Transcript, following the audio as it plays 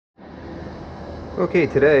Okay,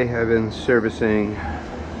 today I've been servicing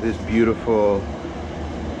this beautiful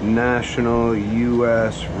National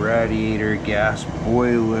US radiator gas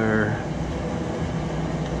boiler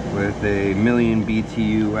with a 1,000,000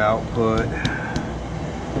 BTU output.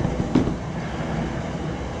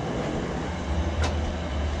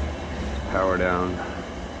 Power down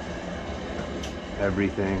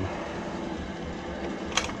everything.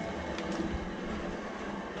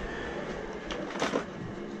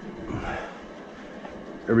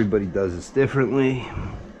 Everybody does this differently,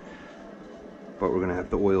 but we're gonna have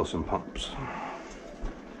to oil some pumps.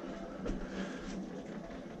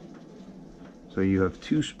 So you have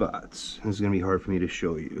two spots. This is gonna be hard for me to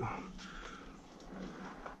show you.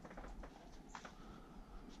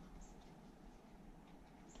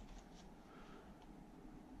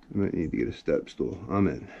 I might need to get a step stool. I'm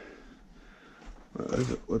in.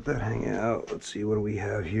 Let that hang out. Let's see, what do we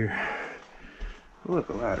have here? Oh, look,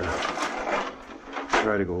 a ladder.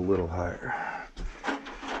 Try to go a little higher.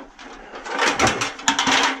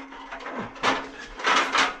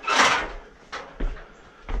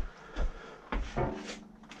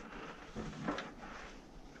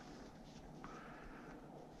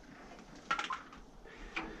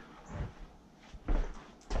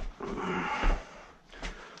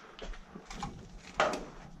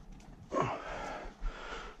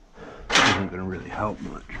 Isn't gonna really help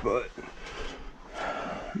much, but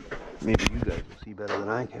maybe you guys will see better than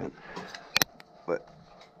I can. But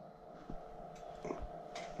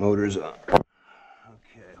motor's on.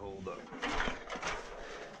 Okay, hold up.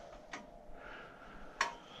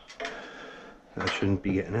 That shouldn't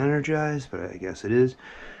be getting energized, but I guess it is.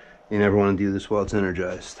 You never want to do this while it's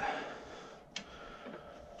energized.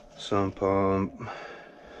 Sump pump,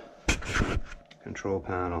 control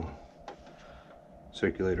panel,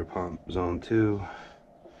 circulator pump, zone 2.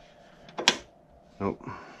 Nope.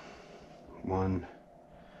 1.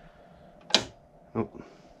 Nope.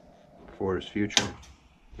 4 is future.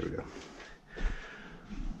 There we go.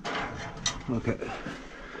 Okay.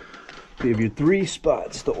 So you have your 3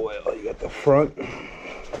 spots to oil. You got the front.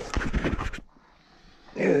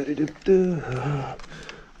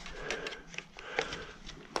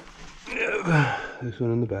 This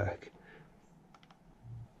one in the back.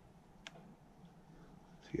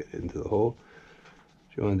 So you get into the hole.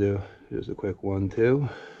 What you want to do, just a quick 1, 2.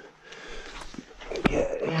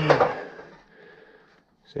 Okay.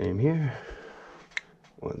 Same here.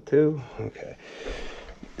 1, 2. Okay.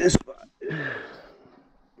 This spot.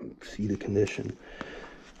 See the condition.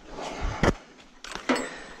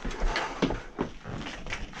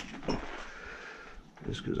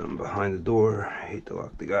 Just because I'm behind the door, I hate to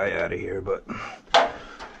lock the guy out of here, but I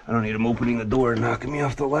don't need him opening the door and knocking me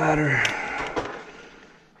off the ladder.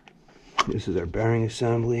 This is our bearing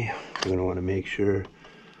assembly. We're going to want to make sure.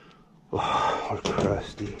 Oh, we're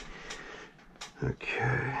crusty.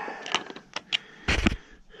 Okay.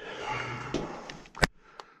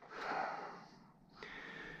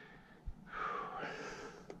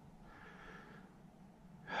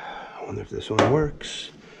 I wonder if this one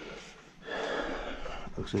works.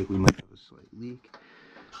 Looks like we might have a slight leak.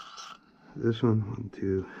 This one, 1,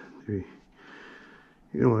 2, 3.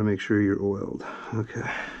 You're gonna want to make sure you're oiled. Okay.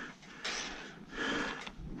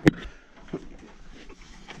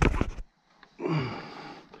 I'm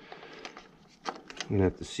gonna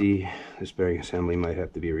have to see, this bearing assembly might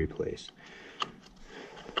have to be replaced.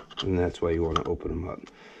 And that's why you want to open them up.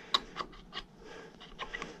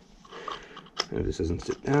 And if this doesn't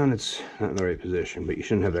sit down, it's not in the right position, but you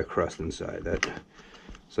shouldn't have that crust inside. That's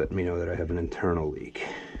letting me know that I have an internal leak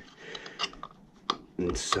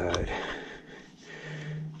inside.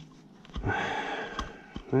 I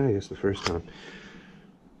guess the first time.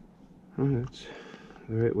 Oh, that's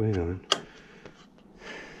the right way on.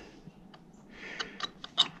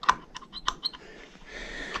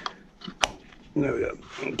 There we go.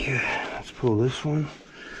 Okay, let's pull this one.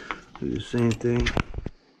 Do the same thing.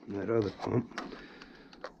 That other pump.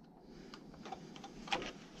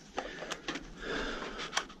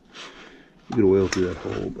 You could oil through that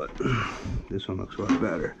hole, but this one looks a lot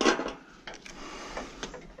better.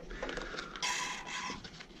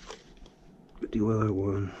 Put the oil at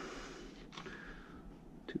 1,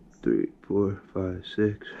 2, 3, 4, 5,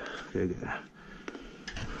 6. Okay, good.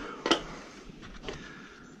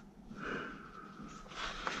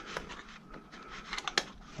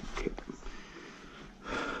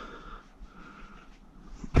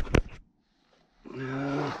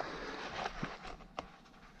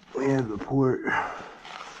 We have the port.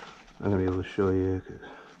 I'm gonna be able to show you because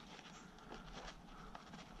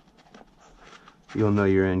you'll know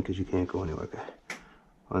you're in because you can't go anywhere. Okay.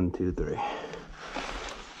 1, 2, 3.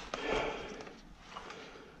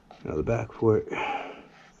 Now the back port,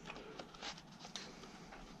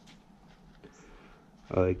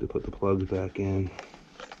 I like to put the plugs back in,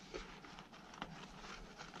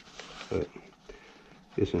 but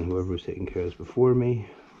guessing whoever was taking care of this before me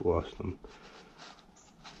lost them.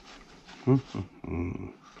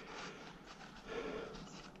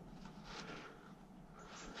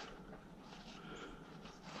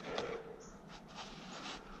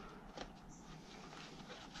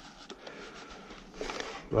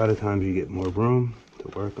 A lot of times you get more room to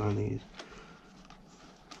work on these.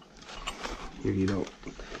 Here you don't.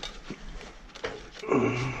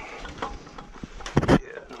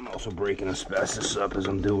 Yeah, I'm also breaking asbestos up as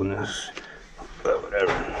I'm doing this. But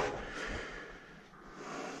whatever.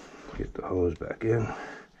 Get the hose back in. So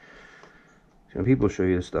when people show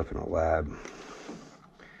you this stuff in a lab,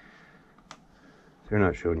 they're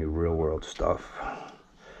not showing you real world stuff.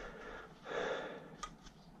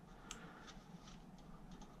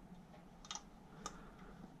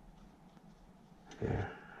 Yeah,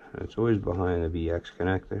 it's always behind the VX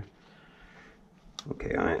connector.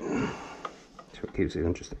 Okay, so it keeps it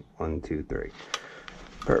interesting. 1, 2, 3.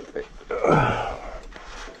 Perfect.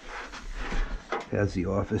 As the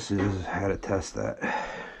office is, how to test that.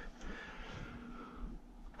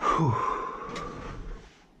 Whew.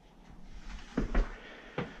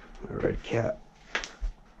 My red cap.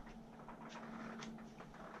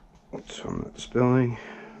 So I'm not spilling.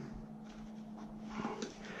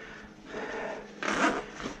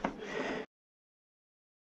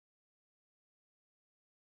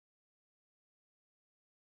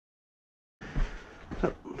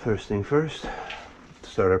 So, first thing first,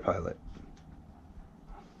 start our pilot.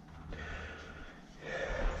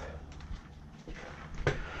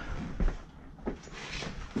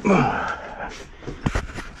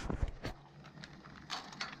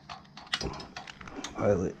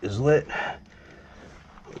 Pilot is lit.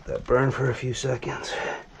 Let that burn for a few seconds.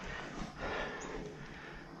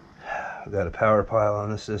 I've got a power pile on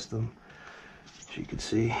the system, as you can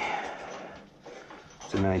see.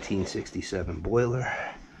 It's a 1967 boiler.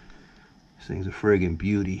 This thing's a friggin'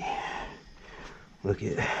 beauty. Look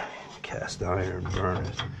at cast iron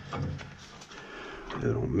burners. They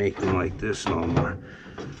don't make them like this no more.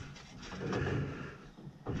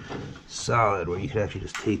 Solid, where you could actually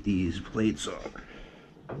just take these plates off.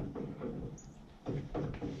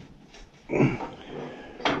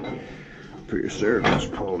 For your service,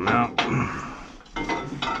 pull them out,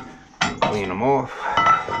 clean them off,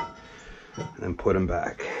 and then put them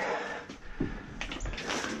back.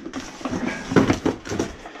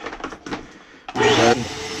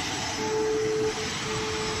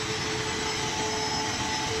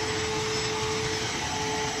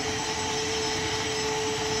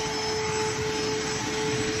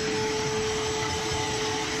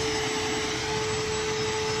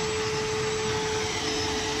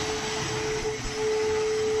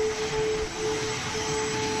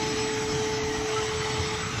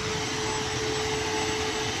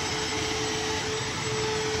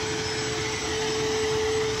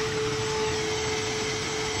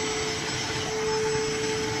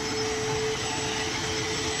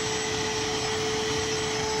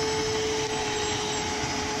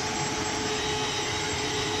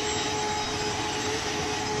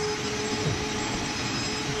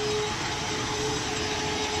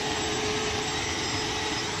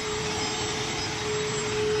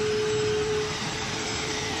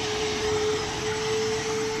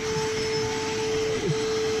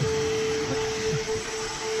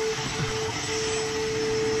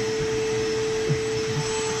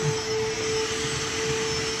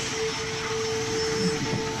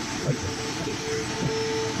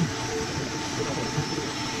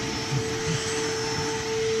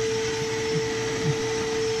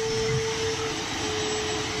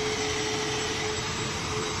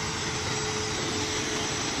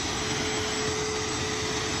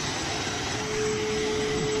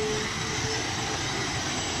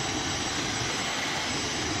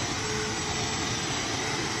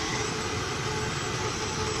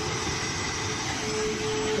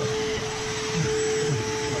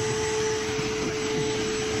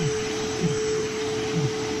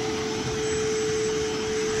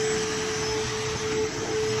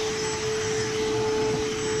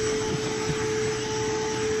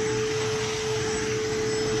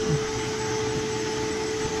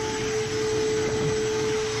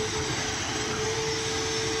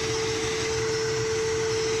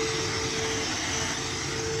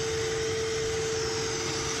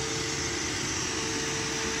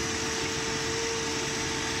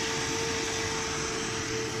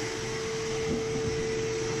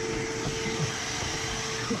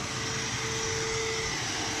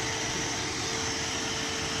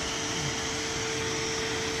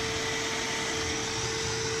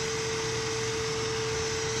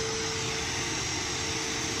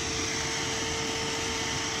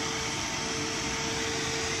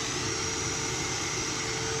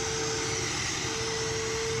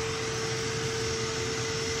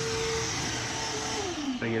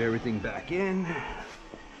 I get everything back in.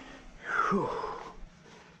 Whew.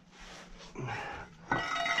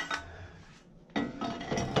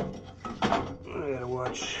 I gotta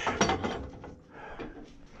watch.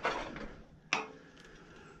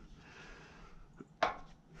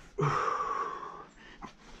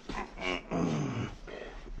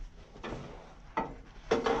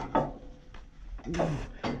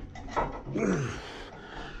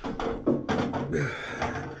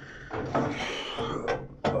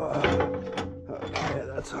 Okay,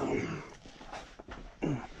 that's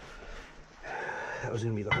that was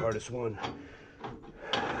gonna be the hardest one.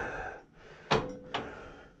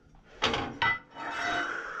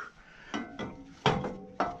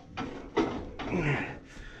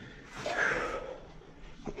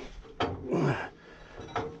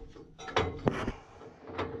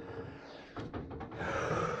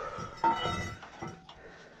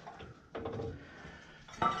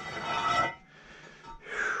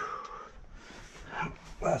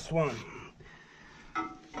 Last one.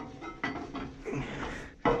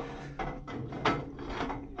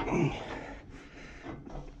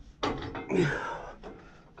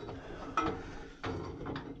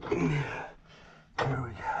 There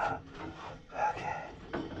we go. Okay.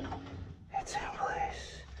 It's in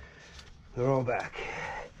place. They're all back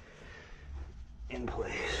in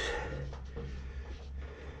place.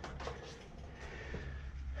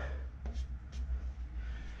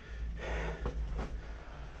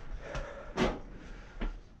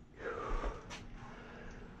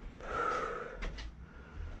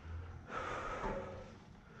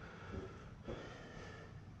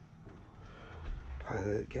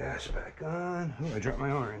 Pilot gas back on. Oh, I dropped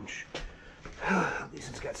my orange. At least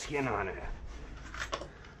it's got skin on it.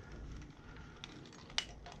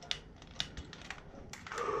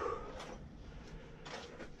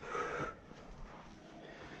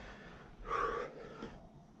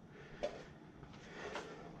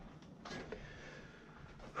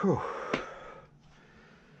 Whew.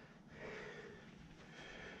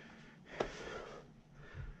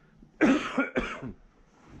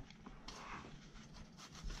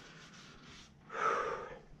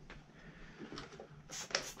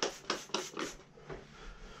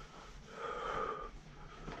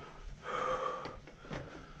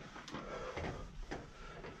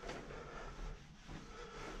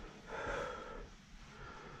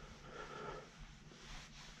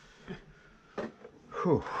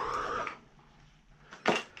 Whew.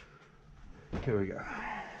 Here we go.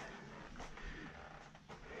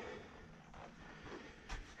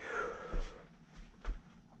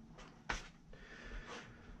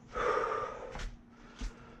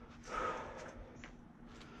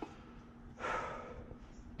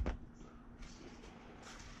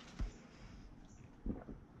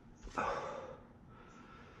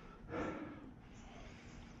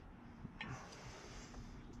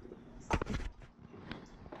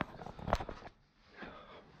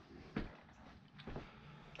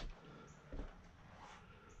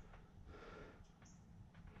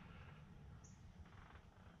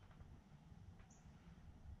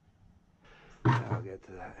 I'll get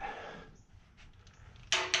to that.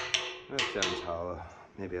 That sounds hollow.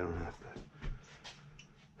 Maybe I don't have to.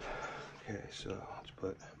 Okay, so let's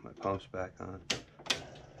put my pumps back on.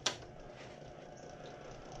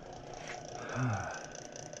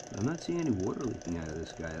 I'm not seeing any water leaking out of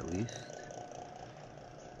this guy, at least.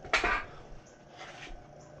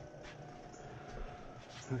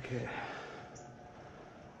 Okay.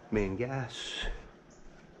 Main gas.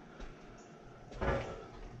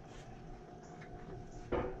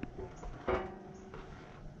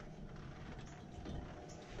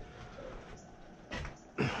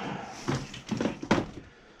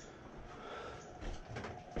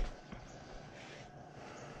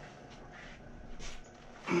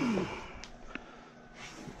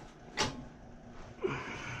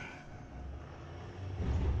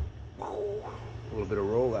 A little bit of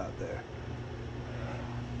roll out there.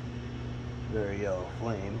 Very yellow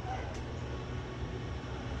flame.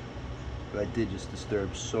 But I did just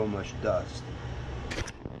disturb so much dust.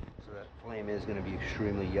 So that flame is going to be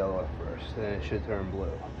extremely yellow at first, then it should turn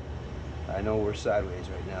blue. I know we're sideways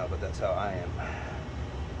right now, but that's how I am.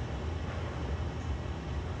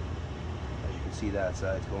 As you can see, that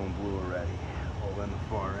side's going blue already, all in the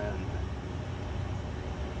far end.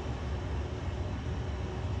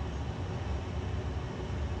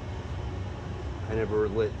 I never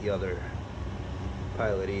lit the other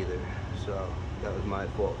pilot either, so that was my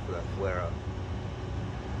fault for that flare-up.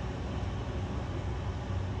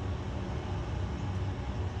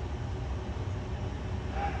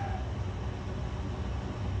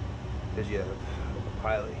 Because you have a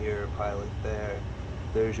pilot here, a pilot there.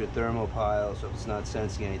 There's your thermal pile, so if it's not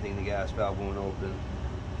sensing anything, the gas valve won't open.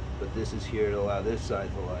 But this is here to allow this side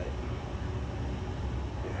to light.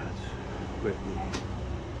 Here, let's quickly,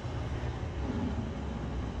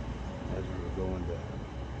 as we were going down.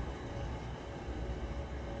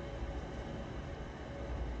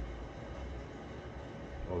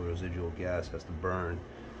 All the residual gas has to burn.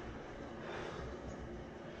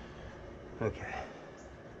 Okay.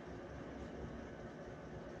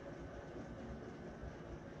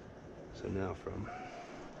 So now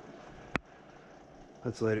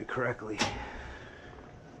let's light it correctly.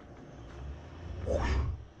 You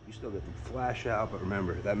still get the flash out, but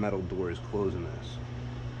remember, that metal door is closing this.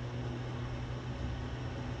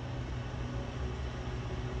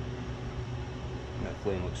 And that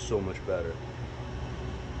flame looks so much better.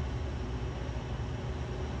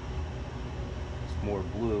 It's more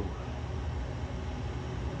blue.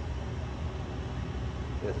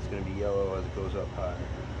 Yes, it's going to be yellow as it goes up higher.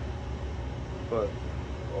 But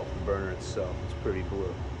off the burner itself, it's pretty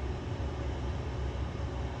blue.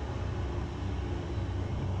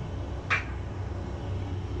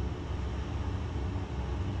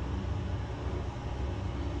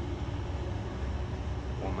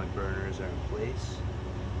 All my burners are in place.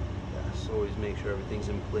 Yes, always make sure everything's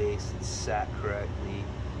in place, it's sat correctly,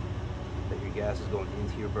 that your gas is going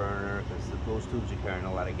into your burner, because those tubes are carrying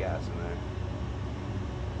a lot of gas in there.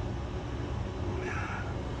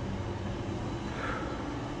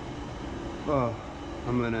 Oh,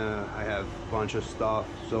 I have a bunch of stuff,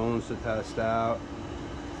 zones to test out,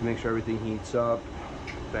 to make sure everything heats up.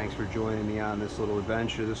 Thanks for joining me on this little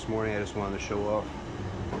adventure this morning. I just wanted to show off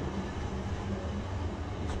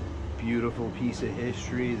this beautiful piece of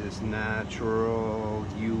history, this natural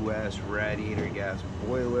US radiator gas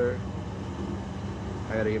boiler.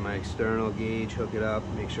 I gotta get my external gauge, hook it up,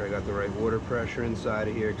 make sure I got the right water pressure inside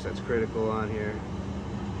of here, because that's critical on here.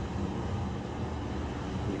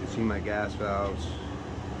 You can see my gas valves.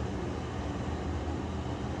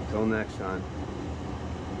 Until next time.